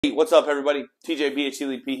Hey, what's up everybody? TJ BHC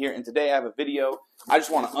Lead P here, and today I have a video. I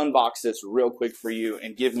just want to unbox this real quick for you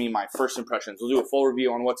and give me my first impressions. We'll do a full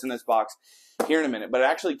review on what's in this box here in a minute, but it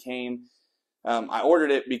actually came, I ordered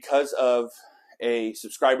it because of a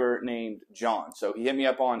subscriber named John. So he hit me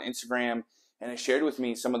up on Instagram and he shared with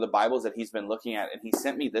me some of the Bibles that he's been looking at, and he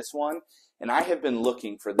sent me this one, and I have been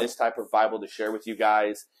looking for this type of Bible to share with you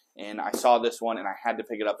guys, and I saw this one and I had to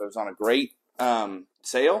pick it up. It was on a great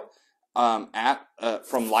sale. From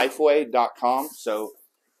lifeway.com, so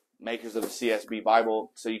makers of the CSB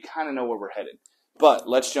Bible, so you kind of know where we're headed. But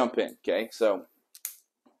let's jump in, okay? So,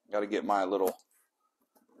 got to get my little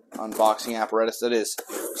unboxing apparatus. That is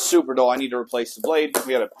super dull. I need to replace the blade.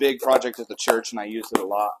 We had a big project at the church, and I used it a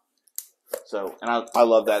lot. So, and I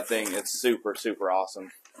love that thing. It's super, super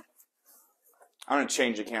awesome. I'm going to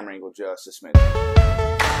change the camera angle just a smidge.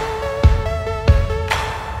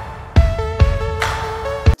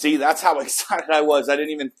 See, that's how excited I was. I didn't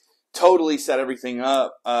even totally set everything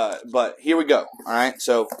up, but here we go. All right,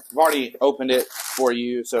 so I've already opened it for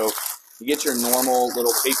you. So you get your normal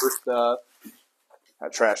little paper stuff,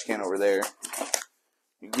 that trash can over there.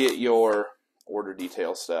 You get your order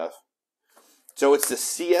detail stuff. So it's the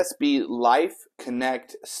CSB Life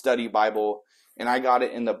Connect Study Bible, and I got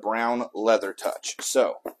it in the brown leather touch.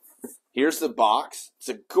 So here's the box. It's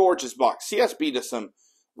a gorgeous box. CSB does some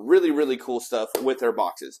really, really cool stuff with their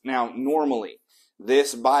boxes. Now, normally,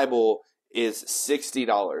 this Bible is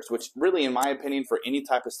 $60, which really, in my opinion, for any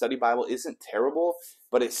type of study Bible isn't terrible,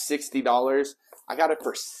 but it's $60. I got it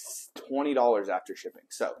for $20 after shipping.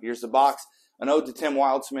 So, here's the box. An ode to Tim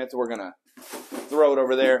Wildsmith. We're going to throw it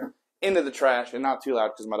over there into the trash, and not too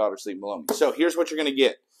loud because my daughter's sleeping below me. So, here's what you're going to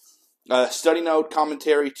get. A study note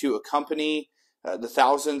commentary to accompany the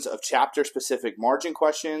thousands of chapter-specific margin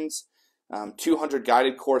questions, 200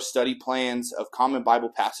 guided course study plans of common Bible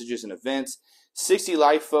passages and events, 60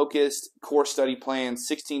 life-focused course study plans,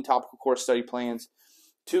 16 topical course study plans,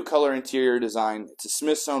 2-color interior design. It's a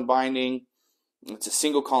Smithsonian binding. It's a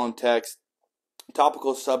single-column text,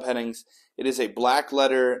 topical subheadings. It is a black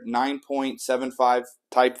letter 9.75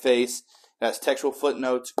 typeface. It has textual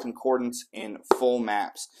footnotes, concordance, and full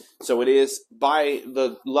maps. So it is by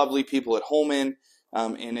the lovely people at Holman.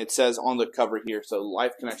 And it says on the cover here, so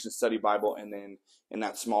Life Connection Study Bible, and then in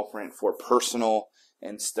that small print for personal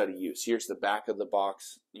and study use. Here's the back of the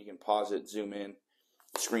box. You can pause it, zoom in,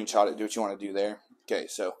 screenshot it, do what you want to do there. Okay,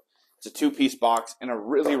 so it's a 2-piece box and a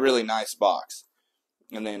really, really nice box.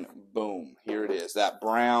 And then, boom, here it is. That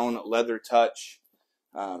brown leather touch,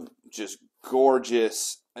 just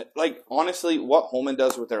gorgeous. Like, honestly, what Holman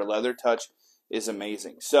does with their leather touch is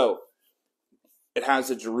amazing. So, it has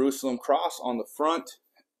a Jerusalem cross on the front.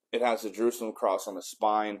 It has a Jerusalem cross on the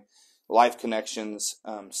spine. Life Connections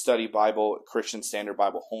Study Bible, Christian Standard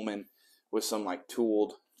Bible, Holman, with some like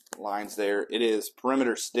tooled lines there. It is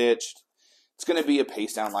perimeter stitched. It's going to be a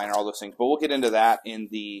paste down liner, all those things. But we'll get into that in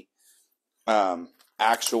the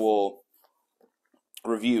actual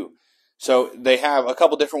review. So they have a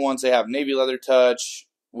couple different ones. They have navy leather touch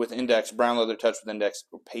with index, brown leather touch with index,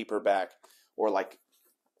 or paperback, or like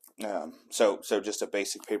so just a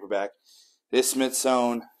basic paperback. This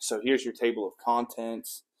Smithsonian. So here's your table of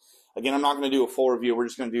contents. Again, I'm not going to do a full review. We're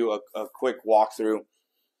just going to do a quick walkthrough.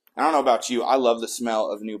 I don't know about you. I love the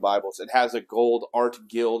smell of new Bibles. It has a gold art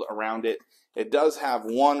gild around it. It does have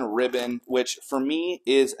one ribbon, which for me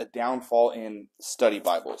is a downfall in study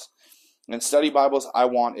Bibles. In study Bibles, I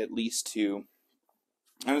want at least two.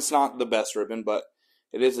 And it's not the best ribbon, but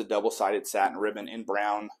it is a double-sided satin ribbon in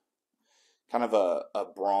brown. Kind of a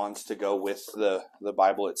bronze to go with the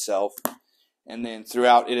Bible itself. And then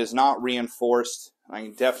throughout, it is not reinforced. I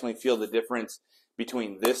can definitely feel the difference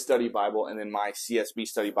between this study Bible and then my CSB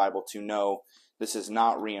study Bible to know this is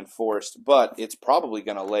not reinforced, but it's probably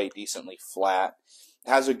going to lay decently flat. It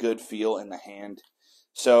has a good feel in the hand.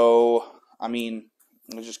 So, I mean,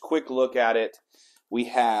 let's just quick look at it. We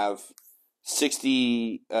have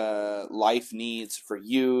 60 life needs for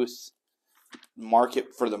youth. Market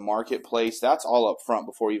for the marketplace. That's all up front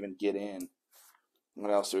before we even get in.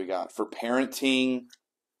 What else do we got? For parenting,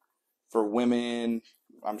 for women.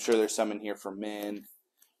 I'm sure there's some in here for men.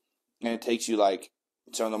 And it takes you like,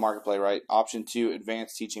 so in the marketplace, right? Option 2,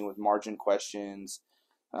 advanced teaching with margin questions.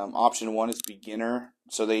 Option 1 is beginner.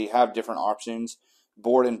 So they have different options.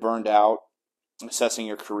 Bored and burned out, assessing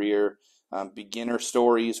your career. Beginner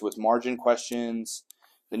stories with margin questions.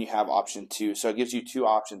 Then you have option 2. So it gives you 2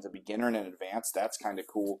 options, a beginner and an advanced. That's kind of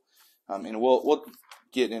cool. And we'll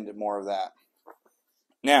get into more of that.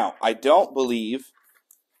 Now, I don't believe,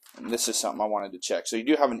 and this is something I wanted to check. So you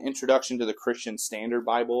do have an introduction to the Christian Standard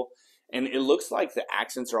Bible. And it looks like the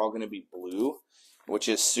accents are all going to be blue. which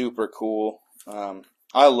is super cool.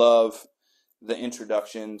 I love the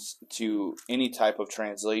introductions to any type of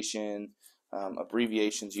translation,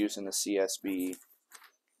 abbreviations used in the CSB,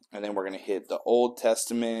 and then we're going to hit the Old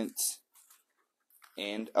Testament.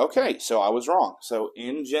 And okay, so I was wrong. So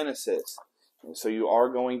in Genesis, so you are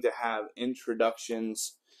going to have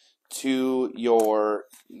introductions to your,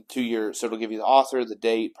 so it'll give you the author, the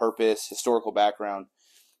date, purpose, historical background,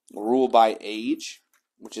 rule by age,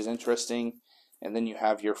 which is interesting, and then you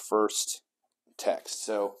have your first text.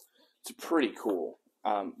 So it's pretty cool.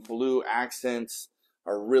 Blue accents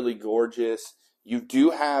are really gorgeous. You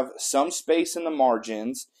do have some space in the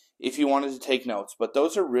margins if you wanted to take notes, but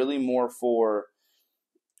those are really more for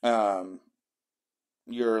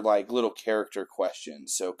your like little character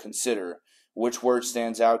questions. So consider which word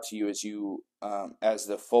stands out to you as you as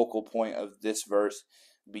the focal point of this verse.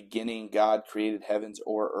 Beginning, God created heavens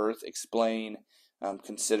or earth. Explain.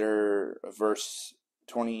 Consider verse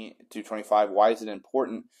 20 to 25. Why is it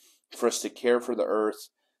important for us to care for the earth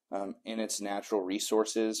in its natural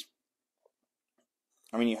resources?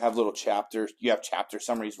 I mean, you have little chapters. You have chapter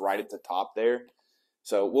summaries right at the top there.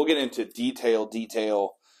 So we'll get into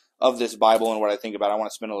detail of this Bible and what I think about it. I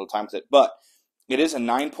want to spend a little time with it. But it is a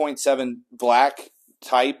 9.7 black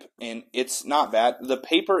type, and it's not bad. The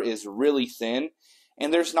paper is really thin,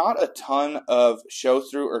 and there's not a ton of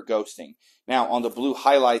show-through or ghosting. Now, on the blue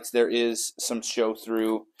highlights, there is some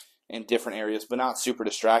show-through in different areas, but not super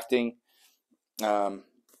distracting.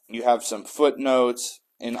 You have some footnotes,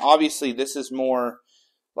 and obviously this is more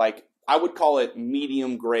like, I would call it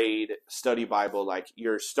medium grade study Bible. Like,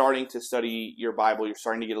 you're starting to study your Bible, you're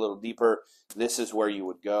starting to get a little deeper. This is where you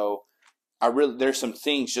would go. There's some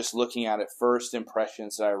things just looking at it, first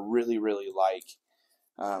impressions, that I really like.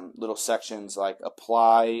 Little sections like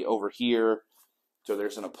apply over here. So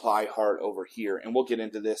there's an apply heart over here, and we'll get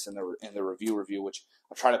into this in the review, which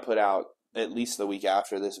I'll try to put out at least the week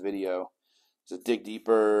after this video. So dig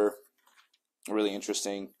deeper, really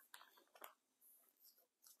interesting.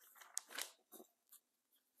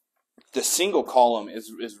 The single column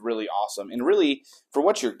is really awesome, and really for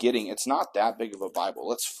what you're getting, it's not that big of a Bible.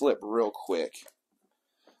 Let's flip real quick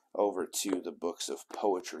over to the books of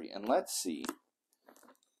poetry, and let's see.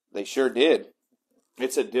 They sure did.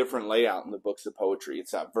 It's a different layout in the books of poetry.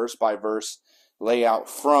 It's that verse-by-verse layout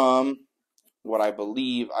from what I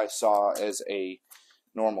believe I saw as a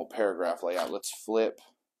normal paragraph layout. Let's flip.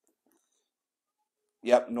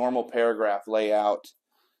 Yep, normal paragraph layout,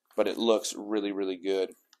 but it looks really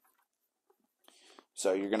good.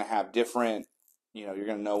 So you're going to have different, you're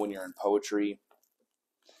going to know when you're in poetry.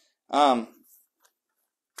 The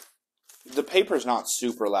paper's not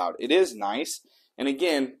super loud. It is nice. And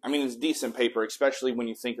again, I mean, it's decent paper, especially when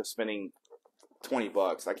you think of spending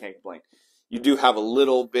 $20. I can't complain. You do have a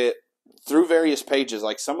little bit through various pages.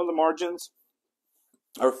 Like, some of the margins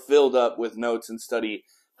are filled up with notes and study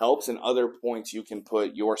helps, and other points you can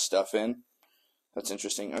put your stuff in. That's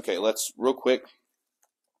interesting. Okay, let's real quick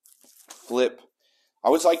flip. I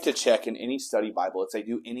always like to check in any study Bible if they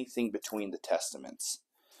do anything between the Testaments,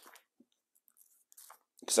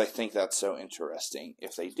 because I think that's so interesting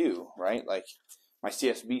if they do, right? Like, my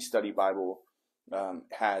CSB study Bible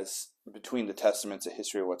has between the Testaments a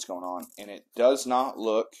history of what's going on, and it does not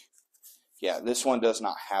look, this one does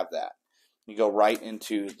not have that. You go right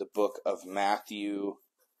into the book of Matthew.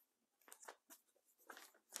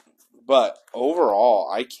 But overall,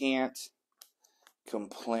 I can't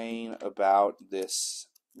complain about this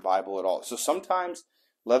Bible at all. So sometimes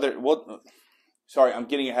sorry, I'm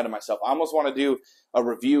getting ahead of myself. I almost want to do a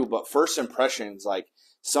review, but first impressions, like,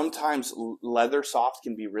 sometimes leather soft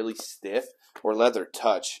can be really stiff, or leather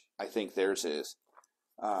touch, I think theirs is.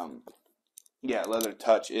 Leather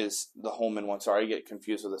touch is the Holman one. Sorry, I get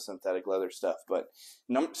confused with the synthetic leather stuff, but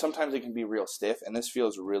sometimes it can be real stiff, and this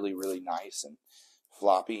feels really nice and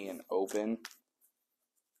floppy and open.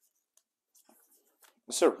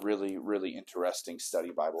 It's a really interesting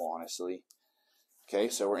study Bible, honestly. Okay,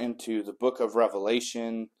 so we're into the book of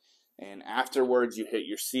Revelation, and afterwards you hit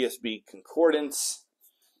your CSB concordance.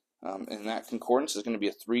 And that concordance is going to be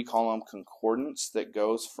a 3-column concordance that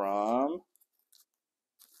goes from,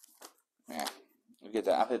 I'll hit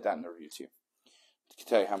that in the review too. I can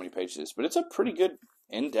tell you how many pages it is, but it's a pretty good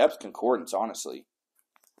in-depth concordance, honestly.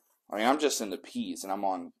 I mean, I'm just in the P's, and I'm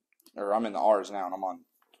in the R's now, and I'm on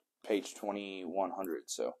page 2100.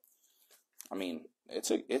 So, I mean,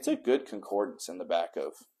 it's a good concordance in the back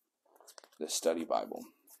of this study Bible.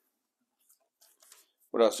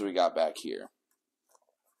 What else do we got back here?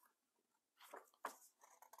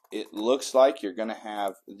 It looks like you're going to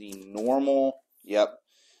have the normal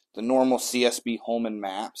CSB Holman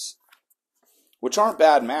maps, which aren't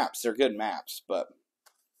bad maps. They're good maps, but,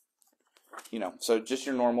 you know, so just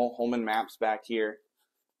your normal Holman maps back here.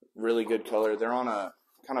 Really good color. They're on a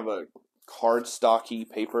kind of a cardstocky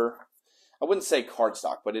paper. I wouldn't say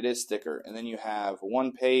cardstock, but it is thicker. And then you have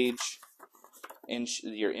one page,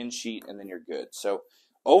 your in sheet, and then you're good. So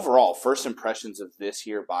overall, first impressions of this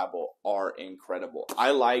here Bible are incredible.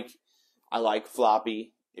 I like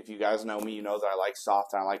floppy. If you guys know me, you know that I like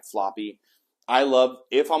soft and I like floppy. I love,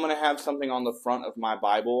 if I'm going to have something on the front of my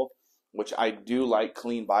Bible, which I do like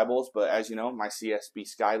clean Bibles, but as you know, my CSB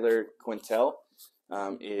Skylar Quintel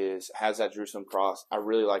has that Jerusalem cross. I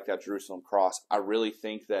really like that Jerusalem cross. I really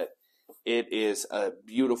think that it is a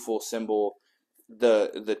beautiful symbol.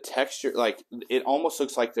 The texture, like, it almost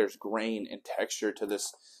looks like there's grain and texture to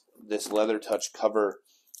this leather touch cover,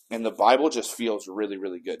 and the Bible just feels really,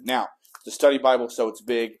 really good. Now, the study Bible, so it's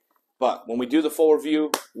big, but when we do the full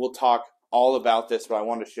review, we'll talk all about this, but I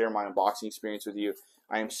wanted to share my unboxing experience with you.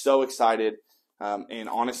 I am so excited, and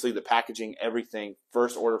honestly, the packaging, everything,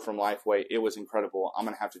 first order from Lifeway, it was incredible. I'm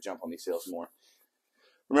going to have to jump on these sales more.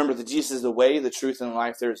 Remember that Jesus is the way, the truth, and the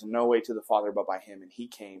life. There is no way to the Father but by him, and he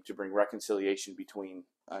came to bring reconciliation between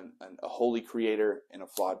a holy creator and a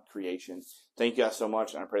flawed creation. Thank you guys so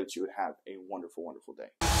much, and I pray that you would have a wonderful, wonderful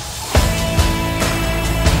day.